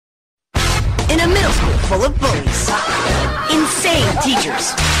In a middle school full of bullies, insane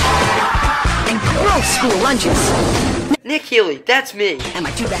teachers, and gross school lunches. Nick Healy, that's me. And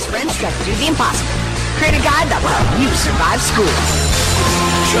my two best friends try to do the impossible. Create a guide that will help you survive school.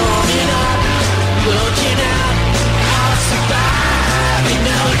 Drawing up, looking out, I'll survive,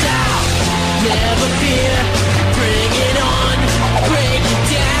 no doubt. Never fear, bring it on, break it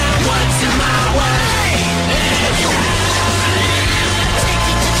down, what's in my way?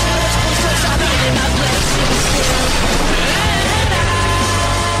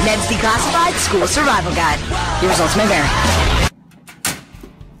 Ned's Declassified School Survival Guide. Your results may vary.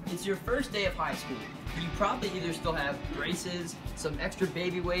 It's your first day of high school. You probably either still have braces, some extra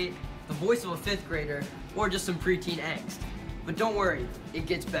baby weight, the voice of a 5th grader, or just some preteen angst. But don't worry, it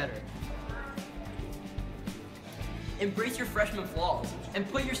gets better. Embrace your freshman flaws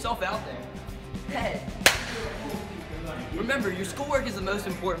and put yourself out there. Hey! Remember, your schoolwork is the most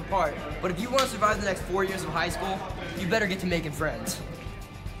important part, but if you want to survive the next 4 years of high school, you better get to making friends.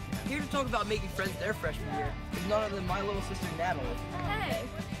 Here to talk about making friends their freshman year is none other than my little sister, Natalie. Hey!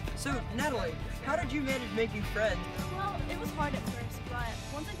 So, Natalie, how did you manage making friends? Well, it was hard at first, but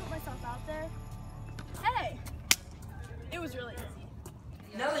once I put myself out there, hey! It was really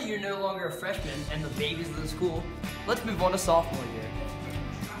easy. Now that you're no longer a freshman and the babies of the school, let's move on to sophomore year.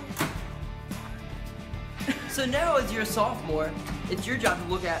 So now as you're a sophomore, it's your job to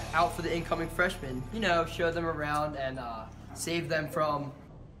look out for the incoming freshmen. You know, show them around and save them from...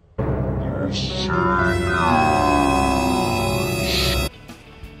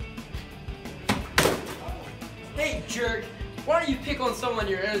 Hey jerk, why don't you pick on someone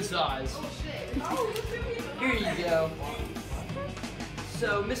your own size? Here you go.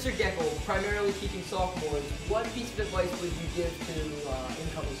 So, Mr. Geckel, primarily teaching sophomores, what piece of advice would you give to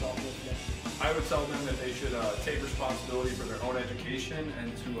incoming sophomores next year? I would tell them that they should take responsibility for their own education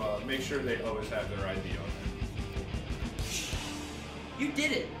and to make sure they always have their ID on them. You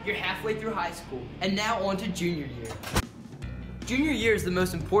did it! You're halfway through high school, and now on to junior year. Junior year is the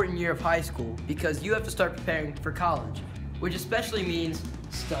most important year of high school because you have to start preparing for college, which especially means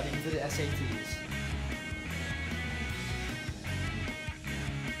studying for the SATs.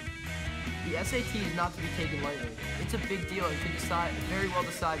 The SAT is not to be taken lightly. It's a big deal and can very well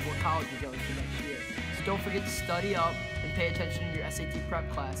decide what college you're going to next year. So don't forget to study up and pay attention to your SAT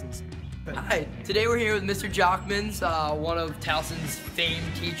prep classes. Hi, today we're here with Mr. Jockmans, one of Towson's famed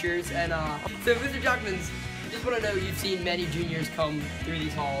teachers. And so Mr. Jockmans, I just want to know, you've seen many juniors come through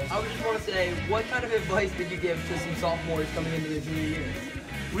these halls. I just want to say, what kind of advice would you give to some sophomores coming into their junior year?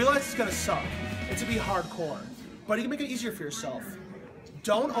 Realize it's gonna suck. It's gonna be hardcore, but you can make it easier for yourself.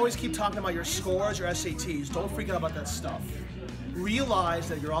 Don't always keep talking about your scores or SATs. Don't freak out about that stuff. Realize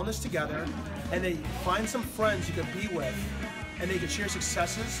that you're on this together, and then find some friends you can be with, and they can share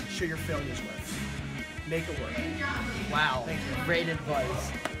successes, share your failures with. Make it work. Wow, great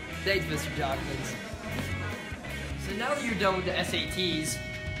advice. Thanks, Mr. Jockmans. So now that you're done with the SATs,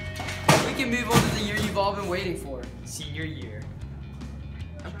 we can move on to the year you've all been waiting for, senior year.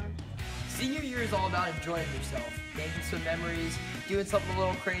 Senior year is all about enjoying yourself, making some memories, doing something a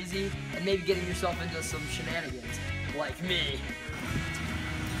little crazy, and maybe getting yourself into some shenanigans, like me.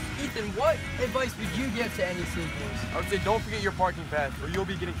 Ethan, what advice would you give to any seniors? I would say don't forget your parking pass, or you'll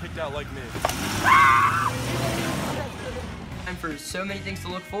be getting kicked out like me. Time for so many things to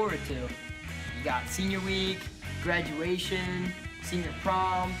look forward to. You got senior week, graduation, senior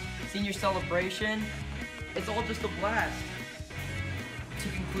prom, senior celebration. It's all just a blast. To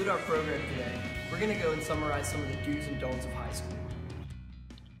conclude our program today, we're going to go and summarize some of the do's and don'ts of high school.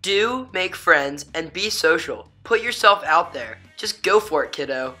 Do make friends and be social. Put yourself out there. Just go for it,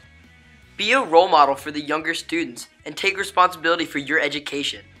 kiddo. Be a role model for the younger students and take responsibility for your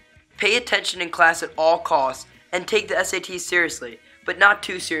education. Pay attention in class at all costs and take the SATs seriously, but not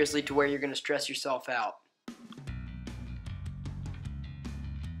too seriously to where you're going to stress yourself out.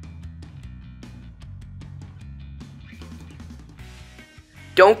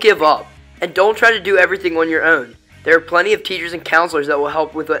 Don't give up, and don't try to do everything on your own. There are plenty of teachers and counselors that will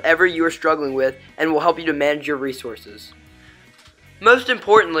help with whatever you are struggling with and will help you to manage your resources. Most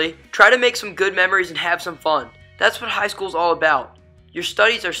importantly, try to make some good memories and have some fun. That's what high school is all about. Your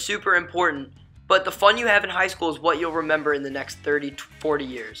studies are super important, but the fun you have in high school is what you'll remember in the next 30 to 40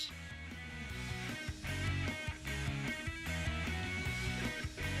 years.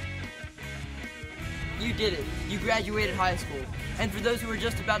 You did it. You graduated high school. And for those who are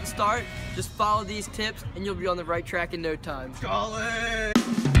just about to start, just follow these tips and you'll be on the right track in no time. College!